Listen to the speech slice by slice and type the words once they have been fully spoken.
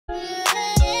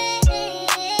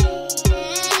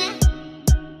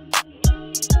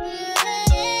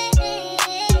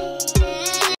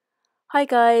Hi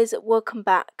guys, welcome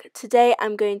back. Today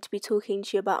I'm going to be talking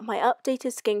to you about my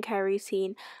updated skincare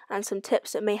routine and some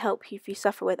tips that may help you if you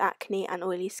suffer with acne and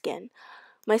oily skin.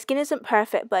 My skin isn't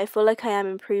perfect, but I feel like I am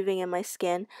improving in my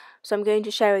skin, so I'm going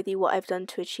to share with you what I've done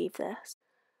to achieve this.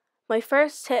 My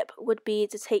first tip would be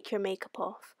to take your makeup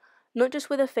off. Not just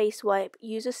with a face wipe,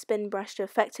 use a spin brush to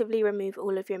effectively remove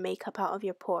all of your makeup out of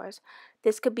your pores.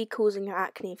 This could be causing your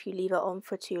acne if you leave it on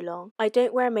for too long. I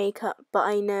don't wear makeup, but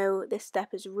I know this step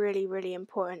is really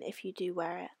important if you do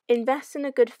wear it. Invest in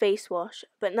a good face wash,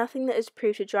 but nothing that is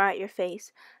proved to dry out your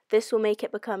face. This will make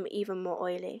it become even more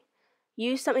oily.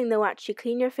 Use something that will actually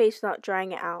clean your face without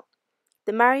drying it out.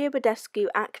 The badescu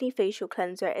Acne Facial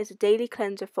Cleanser is a daily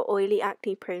cleanser for oily,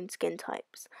 acne-prone skin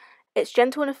types. It's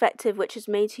gentle and effective, which is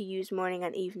made to use morning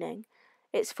and evening.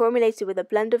 It's formulated with a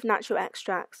blend of natural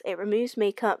extracts. It removes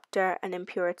makeup, dirt, and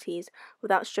impurities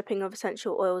without stripping of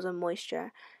essential oils and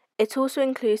moisture. It also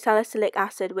includes salicylic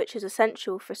acid, which is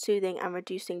essential for soothing and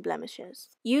reducing blemishes.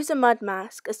 Use a mud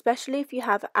mask, especially if you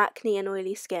have acne and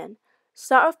oily skin.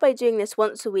 Start off by doing this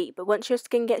once a week, but once your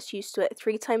skin gets used to it,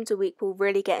 3 times a week will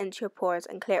really get into your pores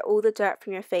and clear all the dirt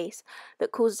from your face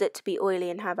that causes it to be oily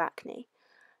and have acne.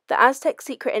 The Aztec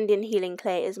Secret Indian Healing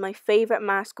Clay is my favourite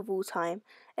mask of all time.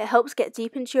 It helps get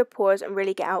deep into your pores and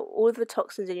really get out all of the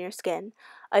toxins in your skin.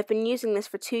 I've been using this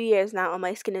for 2 years now and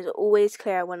my skin is always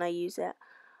clear when I use it.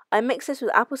 I mix this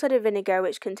with apple cider vinegar,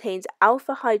 which contains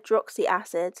alpha hydroxy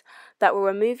acids that will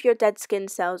remove your dead skin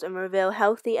cells and reveal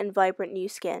healthy and vibrant new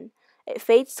skin. It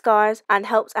fades scars and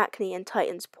helps acne and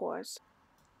tightens pores.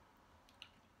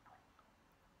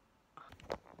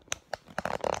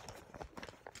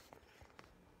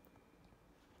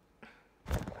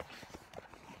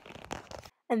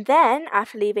 And then,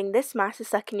 after leaving this mask to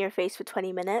suck in your face for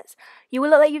 20 minutes, you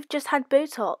will look like you've just had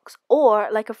Botox, or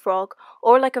like a frog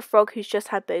who's just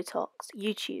had Botox.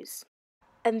 You choose.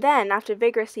 And then, after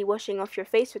vigorously washing off your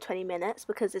face for 20 minutes,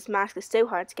 because this mask is so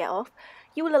hard to get off,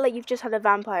 you will look like you've just had a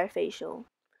vampire facial.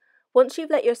 Once you've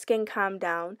let your skin calm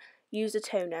down, use a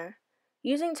toner.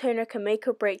 Using toner can make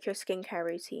or break your skincare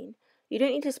routine. You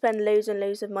don't need to spend loads and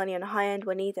loads of money on a high-end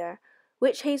one either.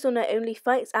 Witch hazel not only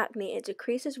fights acne, it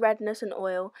decreases redness and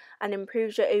oil and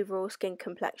improves your overall skin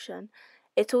complexion.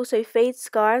 It also fades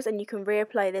scars, and you can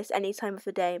reapply this any time of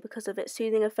the day because of its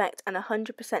soothing effect and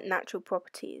 100% natural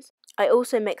properties. I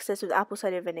also mix this with apple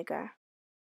cider vinegar.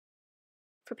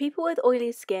 For people with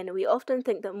oily skin, we often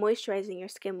think that moisturising your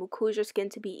skin will cause your skin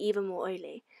to be even more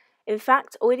oily. In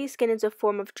fact, oily skin is a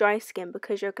form of dry skin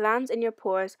because your glands in your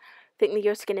pores think that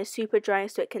your skin is super dry,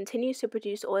 so it continues to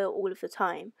produce oil all of the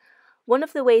time. One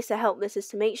of the ways to help this is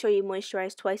to make sure you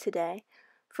moisturise twice a day.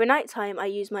 For nighttime, I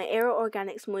use my Aero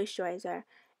Organics moisturiser.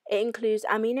 It includes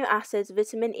amino acids,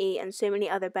 vitamin E, and so many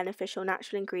other beneficial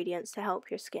natural ingredients to help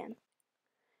your skin.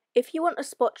 If you want a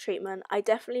spot treatment, I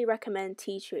definitely recommend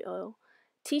tea tree oil.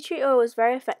 Tea tree oil is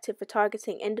very effective for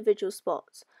targeting individual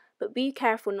spots, but be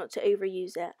careful not to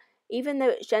overuse it. Even though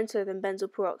it's gentler than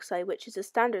benzoyl peroxide, which is a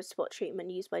standard spot treatment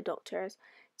used by doctors,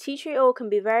 tea tree oil can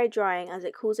be very drying as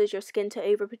it causes your skin to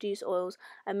overproduce oils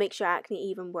and makes your acne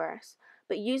even worse.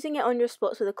 But using it on your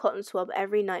spots with a cotton swab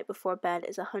every night before bed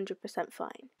is 100% fine.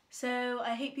 So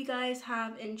I hope you guys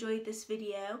have enjoyed this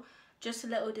video. Just a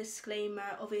little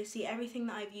disclaimer, obviously everything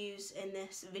that I've used in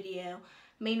this video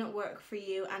may not work for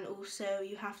you, and also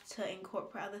you have to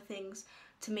incorporate other things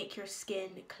to make your skin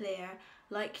clear,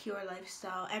 like your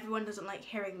lifestyle. Everyone doesn't like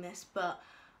hearing this, but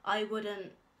I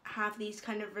wouldn't have these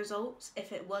kind of results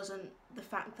if it wasn't the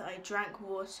fact that I drank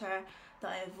water, that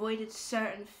I avoided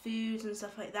certain foods and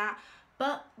stuff like that.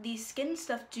 But these skin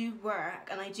stuff do work,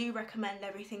 and I do recommend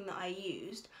everything that I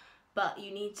used, but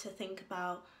you need to think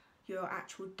about your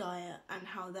actual diet and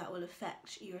how that will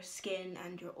affect your skin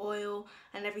and your oil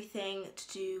and everything to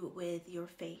do with your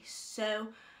face. So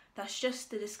that's just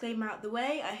the disclaimer out the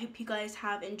way. I hope you guys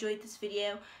have enjoyed this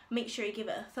video. Make sure you give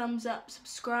it a thumbs up,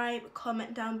 subscribe,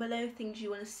 comment down below things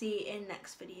you want to see in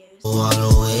next videos. All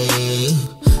the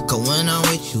way, 'cause when I'm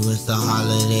with you it's the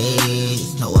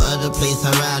holidays. No other place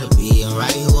I'd rather be. I'm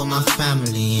right here with my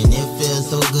family and it feels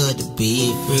so good to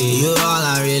be free. You're all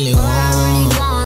I really want.